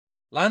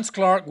Lance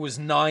Clark was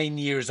 9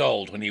 years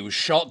old when he was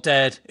shot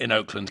dead in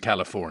Oakland,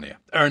 California.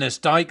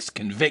 Ernest Dykes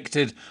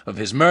convicted of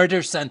his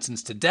murder,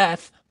 sentenced to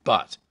death,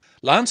 but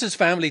Lance's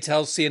family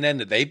tells CNN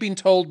that they've been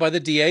told by the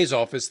DA's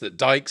office that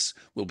Dykes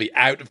will be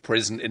out of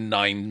prison in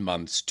 9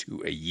 months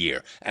to a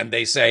year. And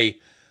they say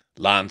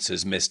Lance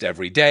has missed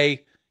every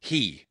day.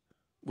 He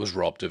was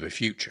robbed of a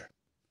future.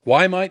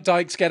 Why might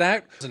Dykes get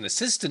out? An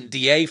assistant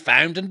DA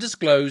found and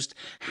disclosed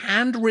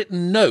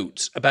handwritten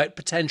notes about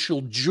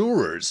potential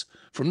jurors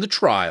from the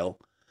trial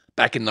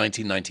back in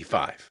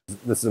 1995.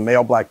 This is a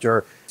male black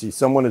juror. See,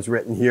 someone has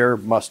written here,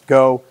 must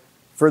go.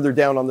 Further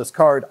down on this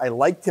card, I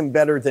liked him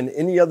better than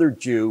any other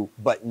Jew,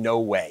 but no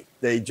way.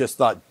 They just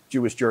thought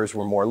Jewish jurors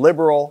were more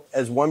liberal.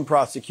 As one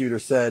prosecutor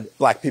said,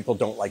 black people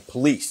don't like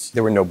police.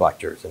 There were no black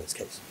jurors in this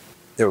case.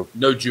 There were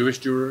no Jewish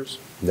jurors?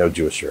 No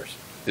Jewish jurors.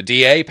 The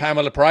DA,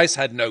 Pamela Price,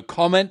 had no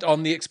comment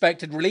on the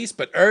expected release,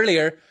 but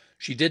earlier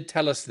she did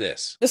tell us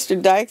this. Mr.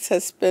 Dykes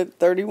has spent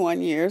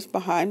 31 years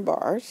behind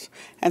bars,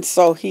 and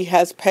so he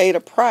has paid a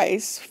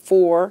price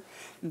for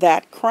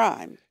that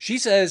crime. She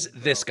says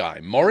this guy,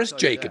 Morris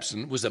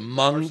Jacobson, was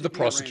among the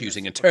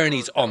prosecuting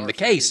attorneys on the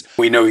case.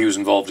 We know he was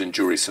involved in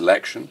jury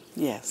selection.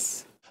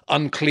 Yes.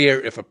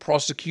 Unclear if a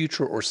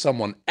prosecutor or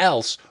someone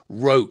else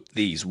wrote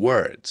these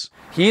words.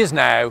 He is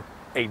now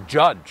a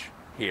judge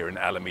here in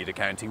Alameda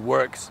County,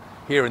 works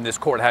here in this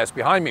courthouse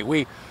behind me.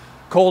 We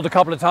called a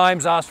couple of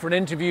times, asked for an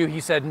interview.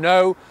 He said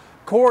no.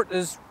 Court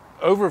is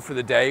over for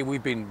the day.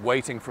 We've been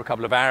waiting for a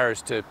couple of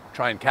hours to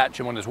try and catch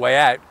him on his way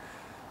out.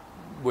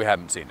 We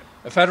haven't seen him.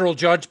 A federal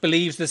judge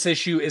believes this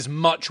issue is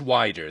much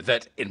wider,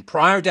 that in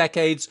prior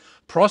decades,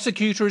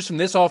 prosecutors from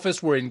this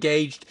office were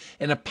engaged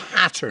in a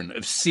pattern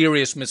of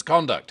serious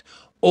misconduct,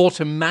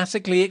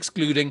 automatically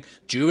excluding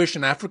Jewish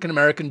and African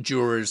American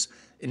jurors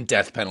in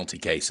death penalty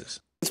cases.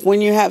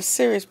 When you have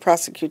serious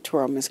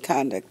prosecutorial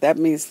misconduct, that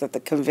means that the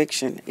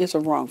conviction is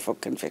a wrongful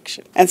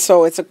conviction. And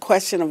so it's a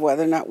question of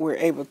whether or not we're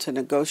able to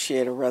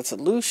negotiate a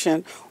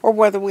resolution or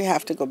whether we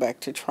have to go back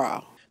to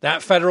trial.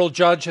 That federal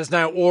judge has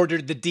now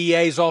ordered the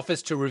DA's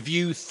office to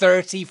review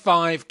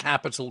 35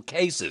 capital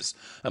cases,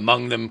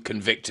 among them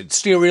convicted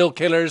serial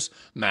killers,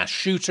 mass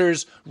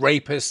shooters,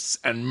 rapists,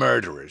 and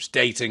murderers,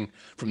 dating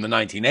from the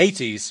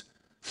 1980s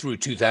through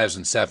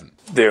 2007.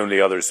 The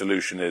only other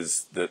solution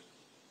is that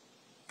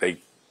they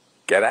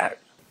get out.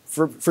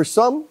 For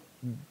some,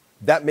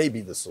 that may be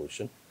the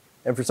solution.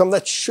 And for some,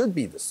 that should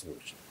be the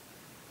solution.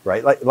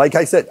 Right? Like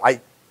I said,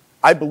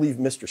 I believe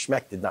Mr.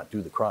 Schmeck did not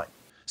do the crime.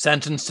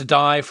 Sentenced to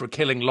die for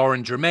killing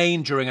Lauren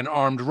Germain during an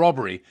armed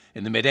robbery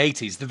in the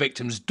mid-80s, the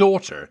victim's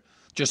daughter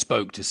just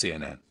spoke to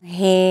CNN.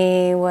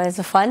 He was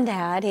a fun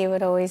dad. He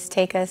would always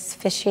take us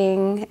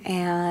fishing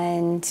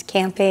and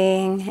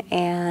camping,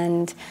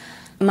 and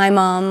my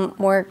mom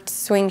worked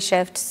swing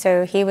shift,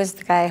 so he was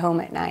the guy home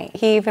at night.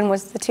 He even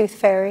was the tooth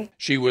fairy.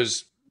 She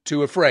was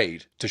too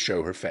afraid to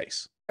show her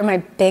face. My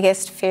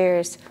biggest fear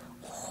is,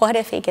 what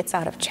if he gets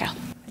out of jail?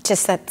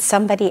 Just that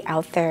somebody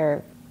out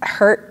there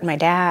hurt my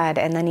dad,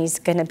 and then he's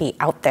going to be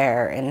out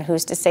there, and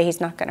who's to say he's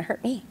not going to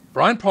hurt me?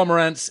 Brian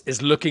Pomerantz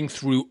is looking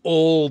through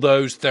all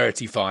those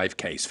 35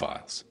 case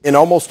files. In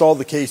almost all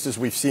the cases,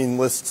 we've seen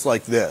lists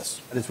like this.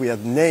 As we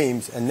have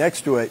names, and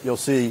next to it, you'll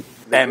see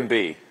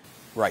MB.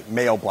 Right,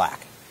 male black.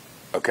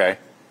 Okay.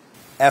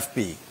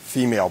 FB,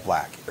 female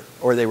black.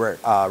 Or they were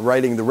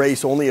writing the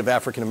race only of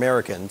African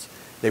Americans.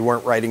 They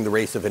weren't writing the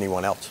race of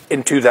anyone else.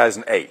 In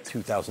 2008?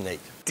 2008.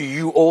 Do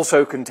you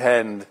also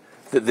contend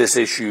that this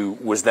issue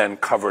was then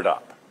covered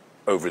up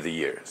over the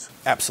years?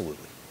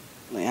 Absolutely.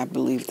 I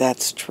believe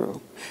that's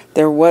true.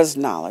 There was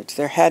knowledge.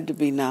 There had to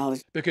be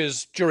knowledge.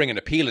 Because during an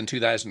appeal in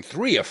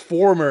 2003, a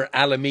former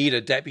Alameda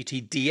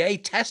deputy DA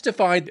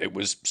testified it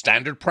was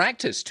standard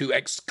practice to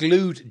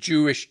exclude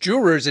Jewish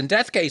jurors in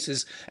death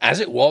cases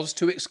as it was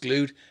to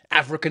exclude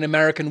African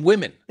American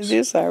women. It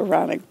is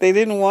ironic. They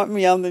didn't want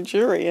me on the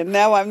jury, and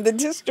now I'm the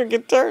district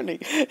attorney.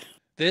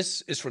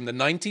 This is from the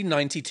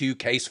 1992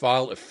 case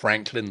file of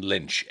Franklin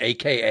Lynch,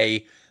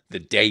 a.k.a. the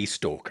Day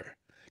Stalker,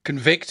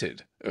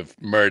 convicted of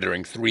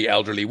murdering 3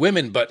 elderly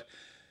women, but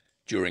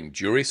during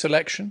jury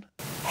selection?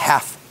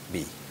 Half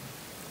B.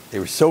 They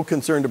were so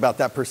concerned about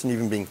that person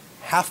even being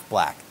half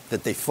black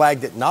that they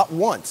flagged it not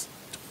once,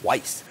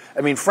 twice.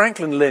 I mean,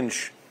 Franklin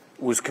Lynch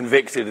was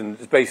convicted and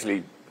is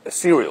basically a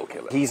serial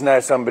killer. He's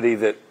now somebody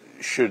that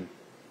should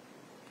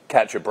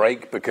catch a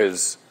break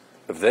because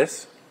of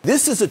this?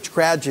 This is a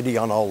tragedy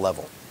on all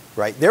levels,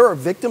 right? There are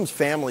victims'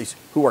 families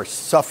who are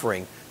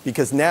suffering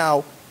because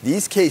now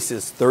these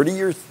cases, 30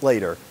 years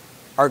later,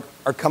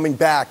 are coming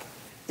back.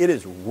 It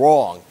is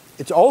wrong.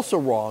 It's also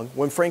wrong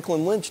when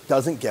Franklin Lynch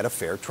doesn't get a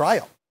fair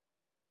trial.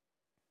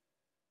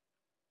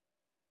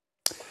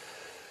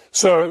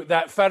 So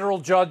that federal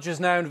judge is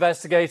now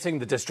investigating,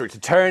 the district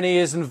attorney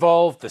is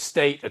involved, the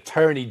state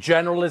attorney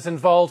general is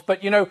involved.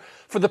 But, you know,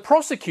 for those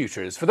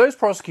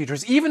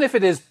prosecutors, even if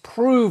it is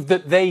proved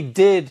that they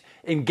did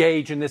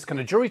engage in this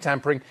kind of jury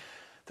tampering,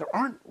 there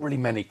aren't really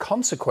many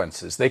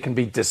consequences. They can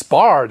be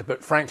disbarred,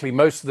 but frankly,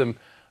 most of them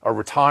are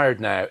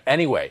retired now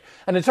anyway.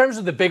 And in terms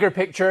of the bigger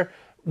picture,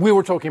 we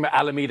were talking about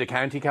Alameda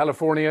County,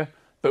 California.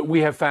 but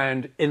we have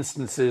found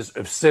instances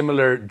of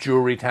similar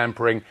jewelry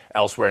tampering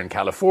elsewhere in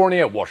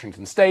California,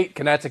 Washington State,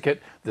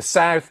 Connecticut, the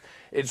South.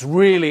 It's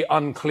really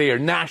unclear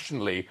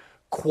nationally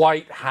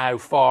quite how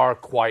far,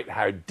 quite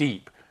how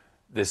deep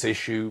this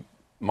issue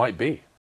might be.